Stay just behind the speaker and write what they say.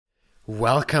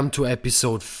Welcome to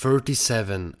episode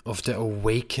 37 of the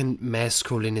Awakened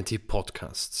Masculinity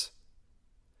podcasts.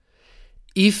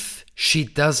 If she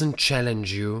doesn't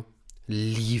challenge you,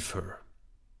 leave her.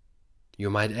 You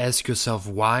might ask yourself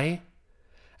why,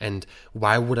 and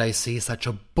why would I say such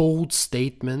a bold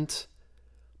statement?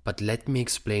 But let me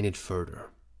explain it further.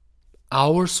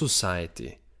 Our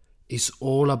society is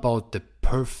all about the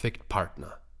perfect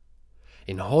partner.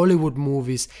 In Hollywood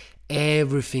movies,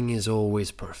 everything is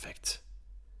always perfect.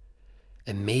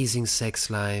 Amazing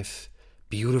sex life,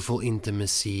 beautiful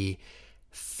intimacy,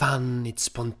 fun, it's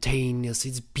spontaneous,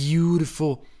 it's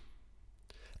beautiful.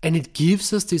 And it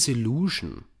gives us this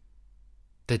illusion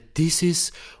that this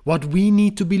is what we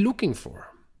need to be looking for.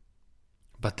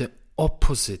 But the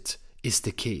opposite is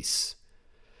the case.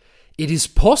 It is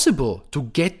possible to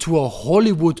get to a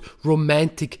Hollywood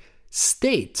romantic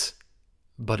state,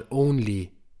 but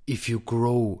only if you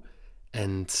grow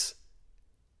and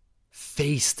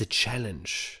face the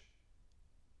challenge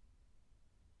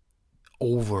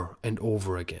over and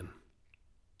over again.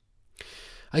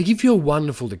 I give you a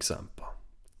wonderful example.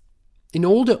 In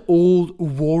all the old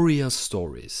warrior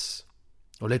stories,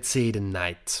 or let's say the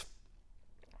knight,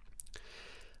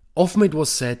 often it was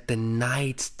said the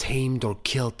knight tamed or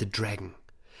killed the dragon,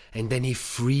 and then he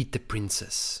freed the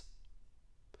princess.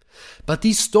 But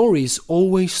these stories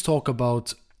always talk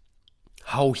about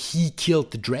how he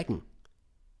killed the dragon.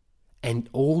 And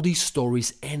all these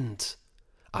stories end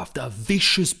after a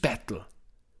vicious battle.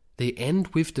 They end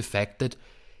with the fact that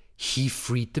he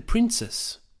freed the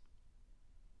princess.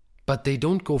 But they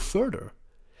don't go further.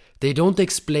 They don't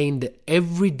explain the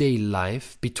everyday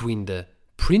life between the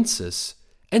princess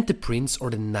and the prince or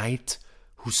the knight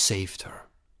who saved her.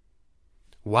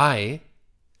 Why?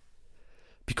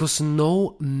 Because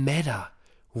no matter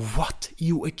what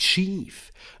you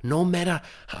achieve, no matter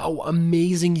how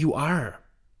amazing you are,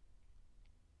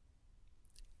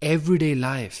 everyday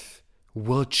life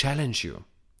will challenge you,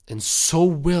 and so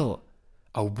will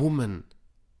a woman,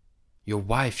 your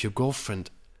wife, your girlfriend,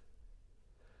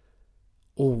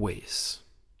 always.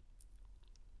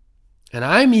 And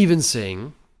I'm even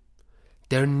saying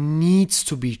there needs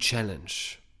to be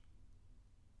challenge.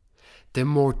 The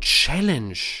more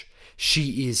challenge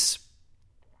she is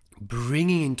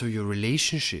bringing into your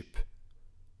relationship,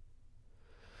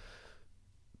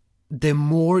 the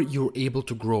more you're able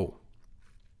to grow.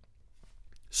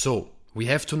 So, we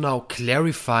have to now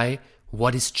clarify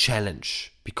what is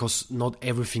challenge, because not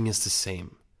everything is the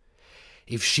same.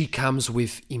 If she comes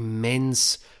with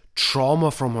immense trauma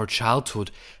from her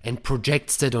childhood and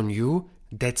projects that on you,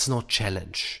 that's not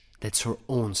challenge. That's her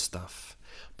own stuff.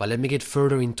 But let me get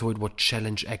further into it, what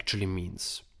challenge actually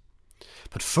means.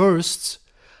 But first,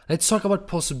 let's talk about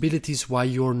possibilities why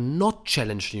you're not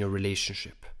challenged in your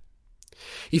relationship.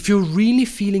 If you're really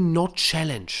feeling not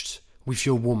challenged with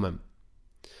your woman,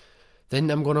 then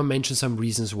I'm going to mention some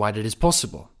reasons why that is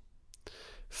possible.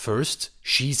 First,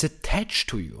 she's attached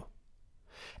to you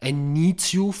and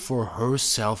needs you for her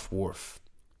self-worth.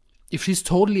 If she's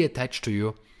totally attached to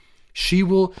you, she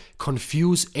will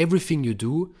confuse everything you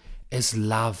do as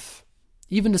love.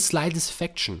 Even the slightest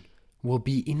affection will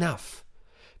be enough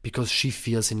because she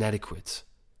feels inadequate.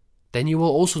 Then you will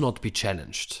also not be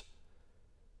challenged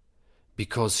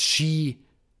because she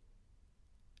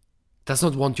does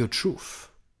not want your truth.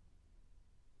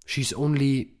 She's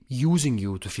only using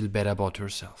you to feel better about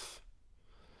herself.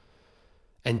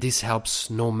 And this helps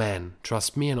no man,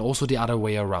 trust me, and also the other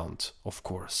way around, of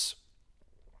course.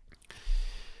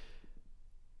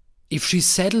 If she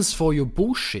settles for your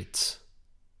bullshit,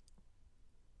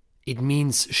 it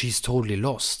means she's totally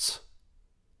lost.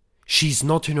 She's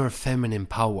not in her feminine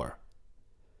power.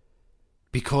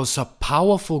 Because a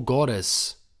powerful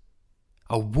goddess,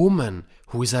 a woman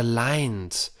who is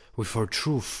aligned with her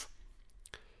truth,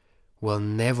 will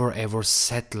never ever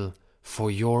settle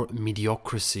for your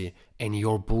mediocrity and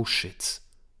your bullshit.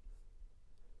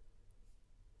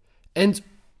 And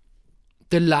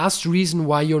the last reason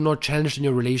why you're not challenged in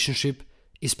your relationship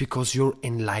is because you're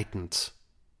enlightened.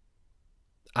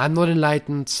 I'm not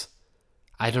enlightened.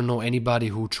 I don't know anybody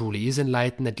who truly is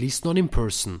enlightened, at least not in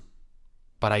person.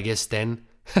 But I guess then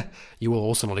you will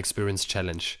also not experience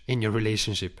challenge in your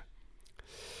relationship.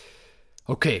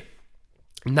 Okay,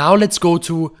 now let's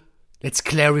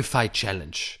clarify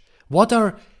challenge. What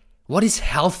is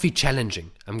healthy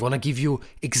challenging? I'm gonna give you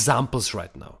examples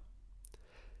right now.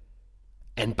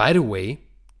 And by the way,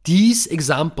 these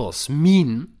examples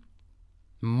mean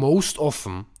most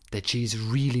often that she is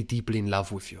really deeply in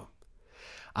love with you.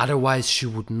 Otherwise, she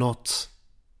would not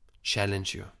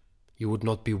challenge you. You would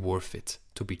not be worth it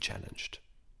to be challenged.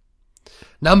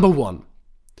 Number one,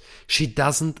 she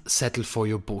doesn't settle for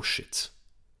your bullshit.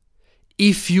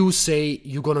 If you say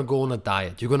you're gonna go on a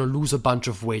diet, you're gonna lose a bunch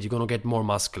of weight, you're gonna get more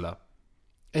muscular,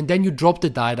 and then you drop the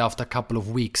diet after a couple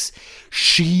of weeks,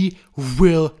 she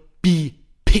will be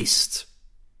pissed.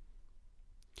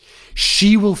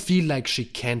 She will feel like she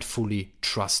can't fully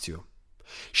trust you.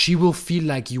 She will feel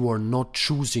like you are not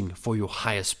choosing for your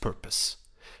highest purpose,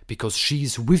 because she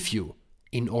is with you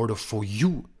in order for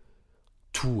you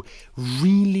to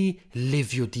really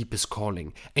live your deepest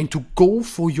calling and to go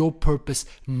for your purpose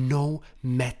no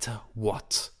matter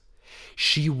what.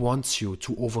 She wants you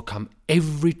to overcome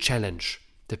every challenge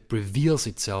that reveals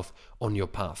itself on your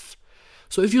path.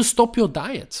 So if you stop your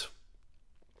diet,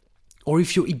 or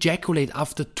if you ejaculate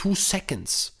after 2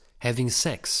 seconds having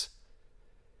sex,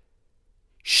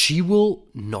 she will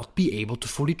not be able to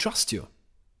fully trust you.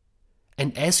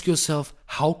 And ask yourself,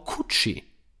 how could she?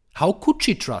 How could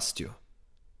she trust you?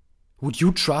 Would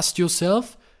you trust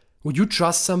yourself? Would you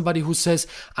trust somebody who says,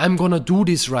 I'm gonna do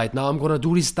this right now, I'm gonna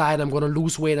do this diet, I'm gonna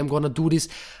lose weight, I'm gonna do this,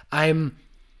 I'm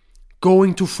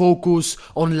going to focus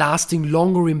on lasting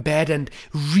longer in bed and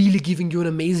really giving you an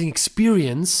amazing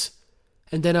experience,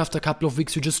 and then after a couple of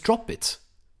weeks you just drop it?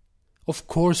 Of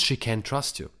course she can't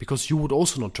trust you, because you would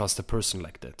also not trust a person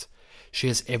like that. She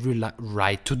has every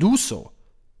right to do so.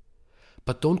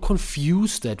 But don't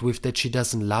confuse that with that she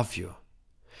doesn't love you.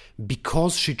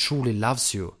 Because she truly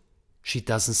loves you, she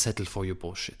doesn't settle for your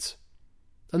bullshit.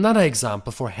 Another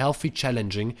example for healthy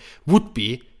challenging would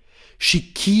be she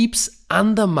keeps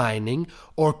undermining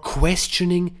or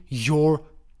questioning your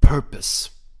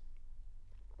purpose.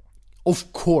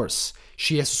 Of course,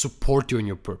 she has to support you in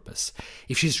your purpose.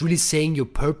 If she's really saying your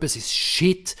purpose is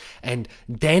shit, and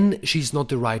then she's not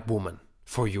the right woman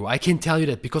for you. I can tell you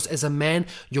that, because as a man,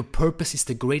 your purpose is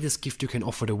the greatest gift you can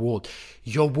offer the world.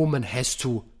 Your woman has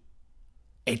to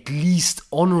at least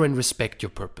honor and respect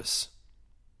your purpose.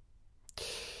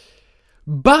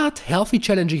 But healthy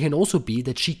challenging can also be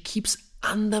that she keeps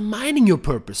undermining your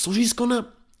purpose. So she's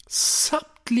gonna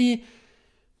subtly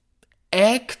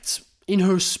act in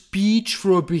her speech,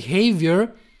 through her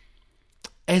behavior,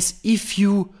 as if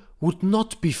you would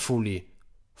not be fully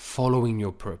following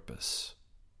your purpose.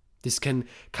 This can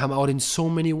come out in so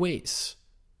many ways.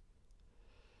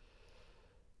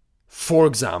 For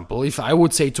example, if I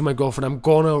would say to my girlfriend, I'm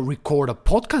gonna record a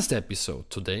podcast episode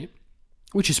today,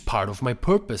 which is part of my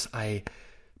purpose.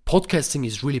 Podcasting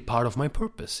is really part of my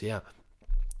purpose, yeah.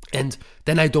 And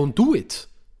then I don't do it.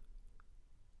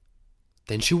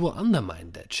 Then she will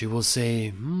undermine that. She will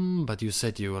say, but you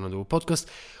said you want to do a podcast.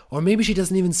 Or maybe she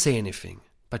doesn't even say anything,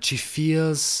 but she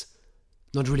feels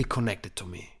not really connected to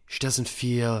me. She doesn't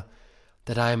feel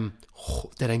that I'm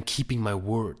keeping my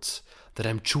words, that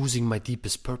I'm choosing my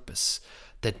deepest purpose,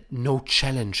 that no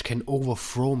challenge can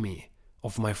overthrow me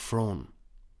of my throne.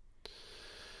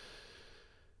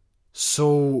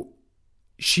 So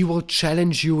she will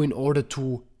challenge you in order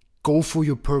to go for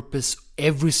your purpose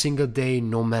every single day,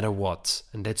 no matter what.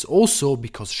 And that's also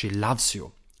because she loves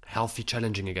you. Healthy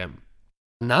challenging again.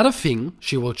 Another thing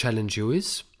she will challenge you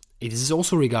is, it is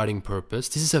also regarding purpose.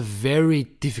 This is a very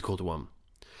difficult one.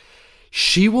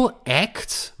 She will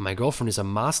act, my girlfriend is a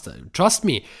master. Trust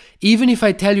me, even if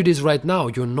I tell you this right now,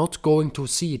 you're not going to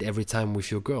see it every time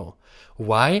with your girl.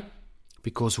 Why?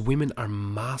 Because women are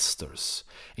masters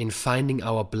in finding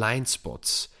our blind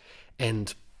spots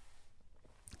and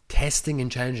testing and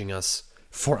challenging us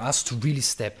for us to really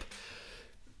step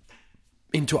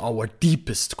into our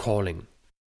deepest calling.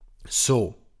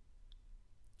 So,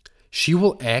 she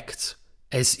will act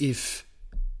as if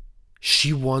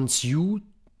she wants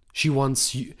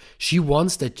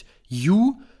that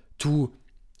you to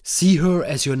see her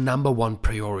as your number one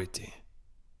priority.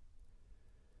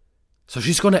 So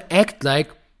she's gonna act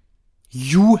like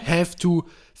you have to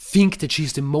think that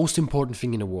she's the most important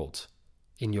thing in the world,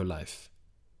 in your life.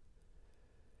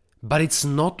 But it's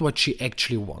not what she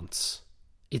actually wants.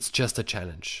 It's just a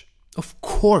challenge. Of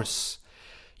course,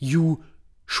 you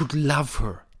should love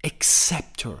her,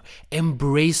 accept her,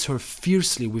 embrace her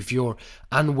fiercely with your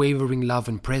unwavering love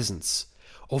and presence.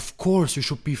 Of course, you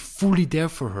should be fully there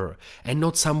for her and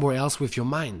not somewhere else with your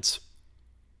mind.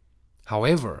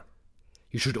 However,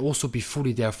 you should also be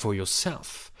fully there for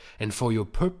yourself and for your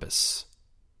purpose.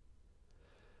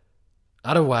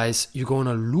 Otherwise, you're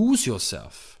gonna lose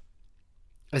yourself.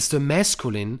 As the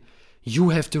masculine, you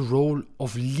have the role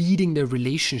of leading the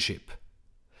relationship.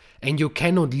 And you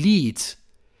cannot lead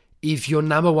if your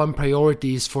number one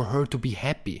priority is for her to be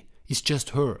happy. It's just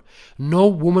her. No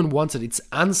woman wants it. It's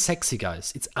unsexy,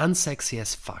 guys. It's unsexy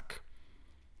as fuck.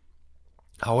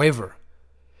 However,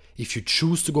 if you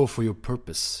choose to go for your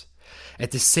purpose,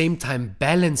 At the same time,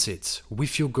 balance it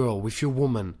with your girl, with your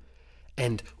woman.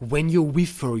 And when you're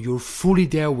with her, you're fully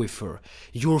there with her.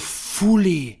 You're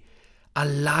fully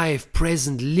alive,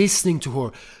 present, listening to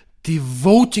her,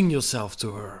 devoting yourself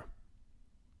to her.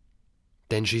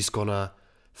 Then she's gonna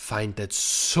find that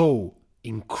so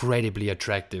incredibly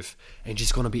attractive, and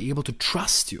she's gonna be able to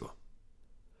trust you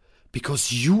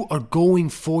because you are going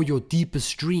for your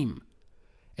deepest dream.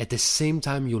 At the same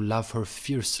time, you love her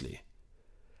fiercely,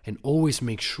 and always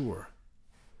make sure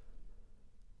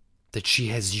that she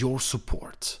has your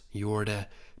support. You are the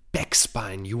back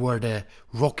spine, you are the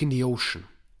rock in the ocean.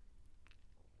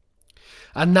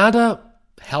 Another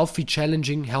healthy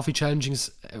challenging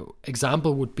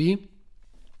example would be,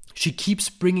 she keeps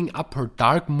bringing up her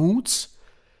dark moods,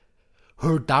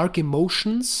 her dark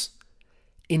emotions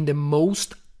in the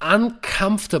most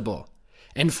uncomfortable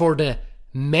and, for the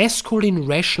masculine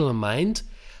rational mind,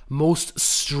 most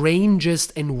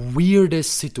strangest and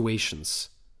weirdest situations.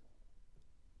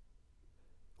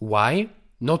 Why?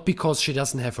 Not because she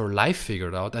doesn't have her life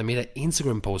figured out. I made an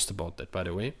Instagram post about that, by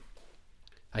the way.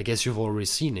 I guess you've already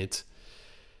seen it.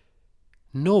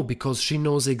 No, because she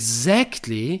knows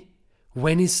exactly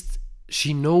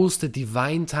she knows the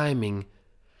divine timing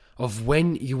of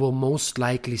when you will most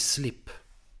likely slip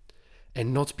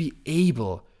and not be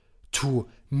able to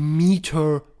meet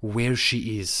her where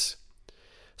she is.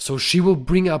 So she will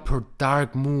bring up her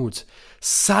dark mood.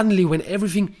 Suddenly, when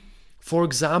everything, for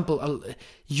example,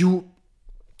 you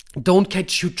don't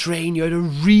catch your train, you had a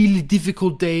really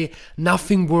difficult day,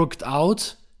 nothing worked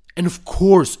out, and of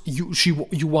course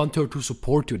you want her to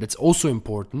support you. That's also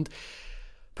important.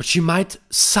 But she might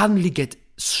suddenly get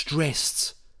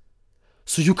stressed.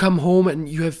 So you come home and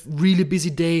you have really busy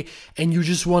day and you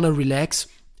just want to relax,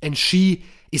 and she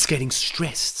is getting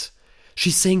stressed.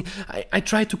 She's saying, I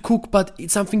tried to cook, but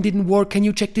something didn't work. Can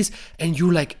you check this? And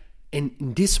you're like, and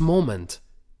in this moment,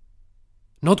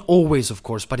 not always, of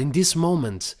course, but in this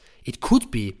moment, it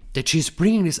could be that she's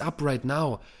bringing this up right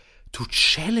now to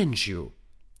challenge you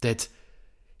that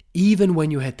even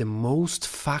when you had the most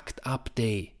fucked up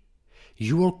day,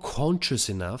 you are conscious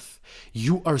enough,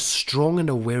 you are strong and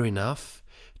aware enough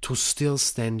to still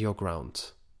stand your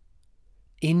ground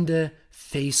in the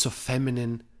face of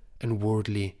feminine and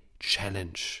worldly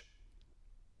challenge.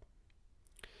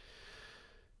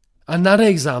 Another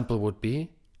example would be,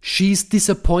 she's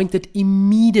disappointed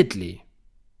immediately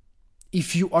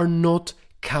if you are not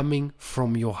coming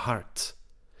from your heart.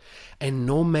 And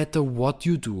no matter what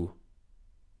you do,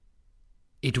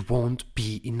 it won't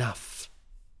be enough.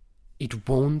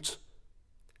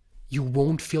 You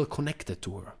won't feel connected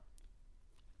to her.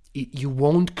 You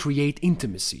won't create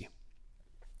intimacy.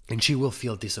 And she will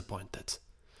feel disappointed.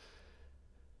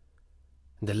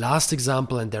 The last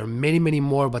example, and there are many, many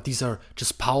more, but these are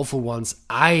just powerful ones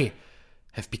I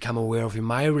have become aware of in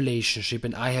my relationship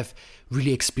and I have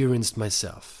really experienced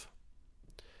myself.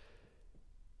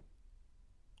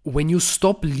 When you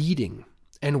stop leading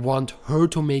and want her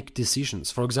to make decisions,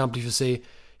 for example, if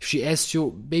she asks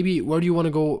you, baby, where do you want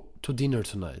to go to dinner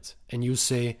tonight? And you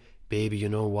say, baby, you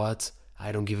know what?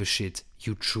 I don't give a shit.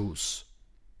 You choose.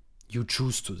 You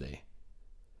choose today.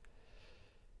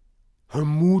 Her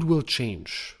mood will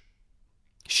change.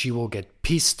 She will get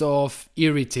pissed off,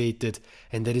 irritated,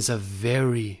 and that is a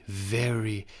very,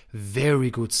 very, very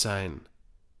good sign.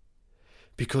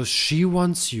 Because she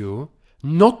wants you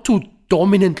not to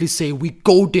dominantly say, we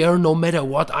go there no matter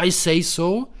what, I say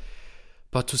so,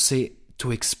 but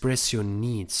to express your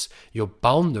needs, your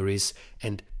boundaries,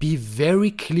 and be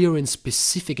very clear and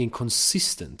specific and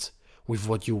consistent with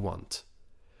what you want.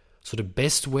 So the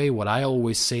best way, what I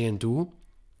always say and do,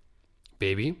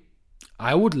 baby,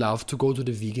 I would love to go to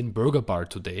the vegan burger bar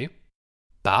today,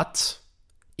 but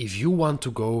if you want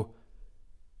to go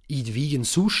eat vegan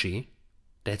sushi,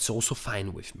 that's also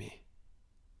fine with me.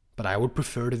 But I would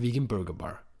prefer the vegan burger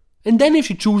bar. And then if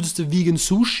she chooses the vegan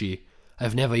sushi,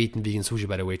 I've never eaten vegan sushi,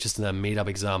 by the way, just a made up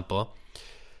example,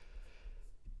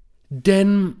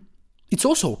 then it's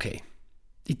also okay.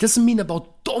 It doesn't mean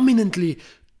about dominantly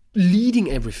leading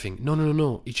everything.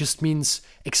 No. It just means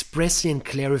expressing and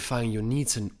clarifying your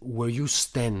needs and where you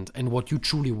stand and what you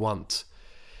truly want.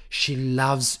 She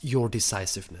loves your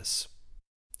decisiveness.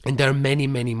 And there are many,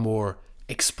 many more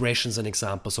expressions and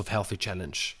examples of healthy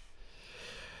challenge.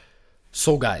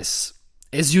 So guys,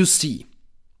 as you see,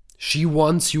 she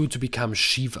wants you to become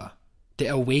Shiva, the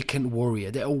awakened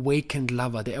warrior, the awakened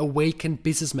lover, the awakened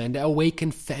businessman, the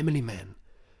awakened family man.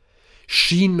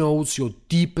 She knows your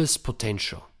deepest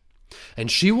potential.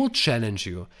 And she will challenge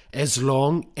you as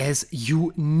long as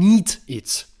you need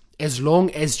it, as long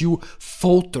as you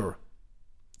falter,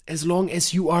 as long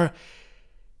as you are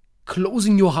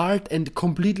closing your heart and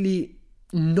completely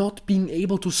not being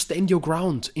able to stand your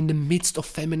ground in the midst of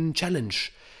feminine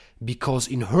challenge. Because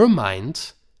in her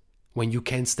mind, when you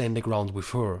can't stand the ground with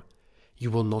her, you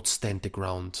will not stand the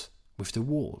ground with the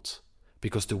world.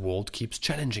 Because the world keeps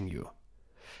challenging you.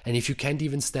 And if you can't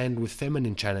even stand with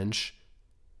feminine challenge,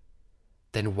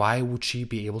 then why would she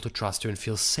be able to trust you and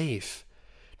feel safe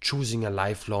choosing a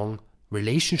lifelong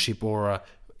relationship or an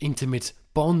intimate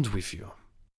bond with you?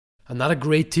 Another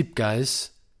great tip,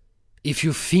 guys, if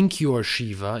you think you are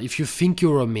Shiva, if you think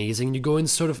you're amazing, you go in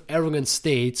sort of arrogant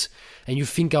state and you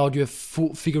think out you have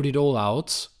figured it all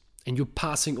out and you're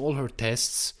passing all her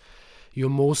tests, you're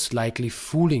most likely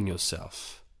fooling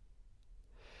yourself.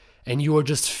 And you are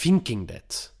just thinking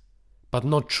that, but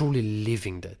not truly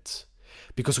living that.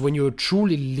 Because when you're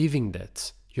truly living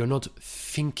that, you're not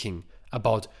thinking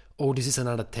about, oh, this is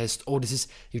another test, oh, this is,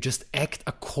 you just act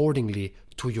accordingly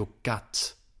to your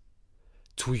gut,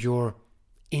 to your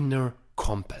inner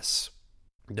compass.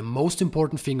 The most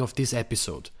important thing of this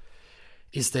episode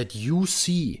is that you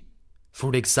see,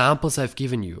 through the examples I've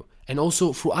given you, and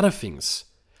also through other things,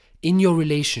 in your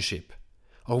relationship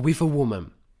or with a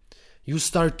woman, you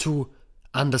start to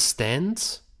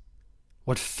understand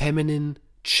what feminine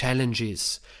challenge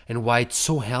is and why it's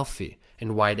so healthy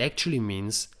and why it actually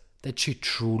means that she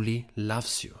truly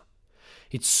loves you.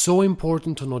 It's so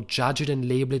important to not judge it and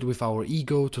label it with our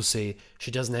ego, to say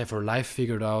she doesn't have her life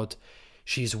figured out,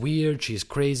 she's weird, she's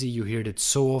crazy, you hear that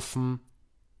so often.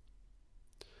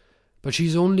 But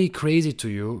she's only crazy to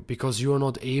you because you are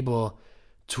not able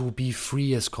to be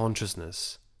free as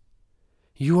consciousness.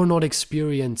 You are not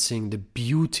experiencing the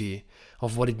beauty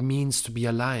of what it means to be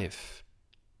alive.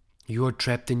 You are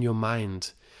trapped in your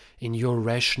mind, in your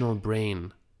rational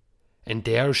brain, and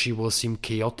there she will seem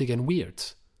chaotic and weird.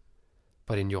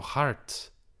 But in your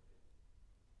heart,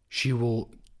 she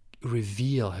will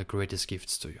reveal her greatest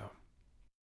gifts to you.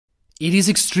 It is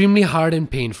extremely hard and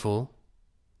painful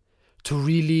to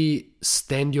really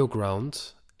stand your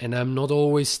ground, and I'm not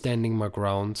always standing my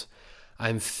ground.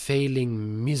 I'm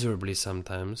failing miserably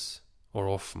sometimes, or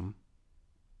often.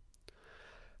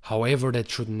 However, that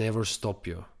should never stop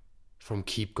you from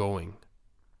keep going.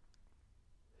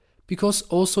 Because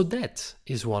also that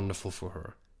is wonderful for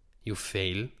her. You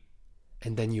fail,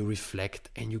 and then you reflect,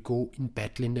 and you go in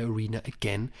battle in the arena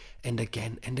again and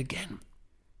again and again.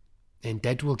 And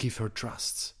that will give her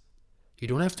trust. You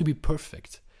don't have to be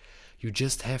perfect. You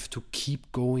just have to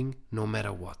keep going no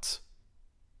matter what.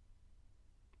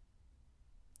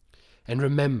 And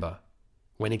remember,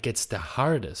 when it gets the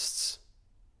hardest,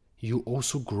 you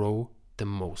also grow the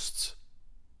most.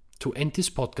 To end this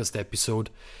podcast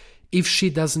episode, if she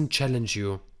doesn't challenge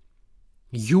you,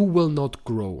 you will not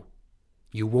grow.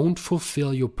 You won't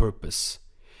fulfill your purpose.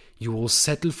 You will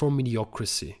settle for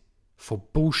mediocrity, for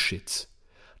bullshit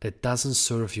that doesn't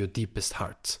serve your deepest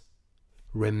heart.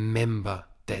 Remember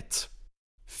that.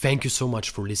 Thank you so much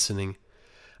for listening.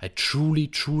 I truly,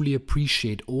 truly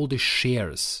appreciate all the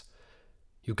shares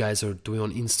you guys are doing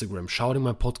on Instagram, shouting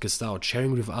my podcast out,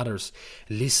 sharing with others,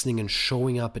 listening and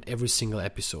showing up at every single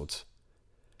episode.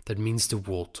 That means the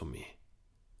world to me.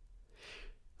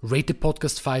 Rate the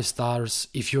podcast 5 stars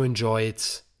if you enjoy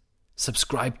it.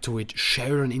 Subscribe to it,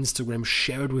 share it on Instagram,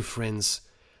 share it with friends.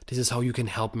 This is how you can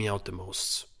help me out the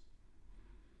most.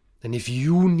 And if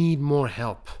you need more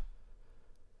help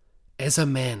as a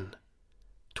man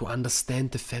to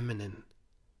understand the feminine,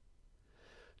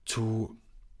 to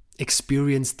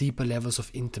experience deeper levels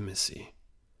of intimacy,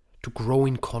 to grow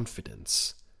in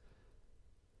confidence,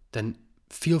 then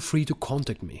feel free to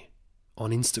contact me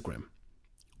on Instagram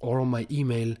or on my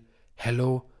email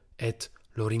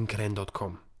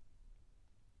hello@lorincren.com.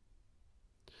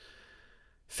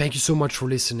 Thank you so much for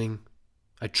listening.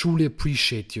 I truly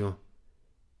appreciate you.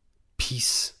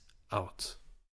 Peace out.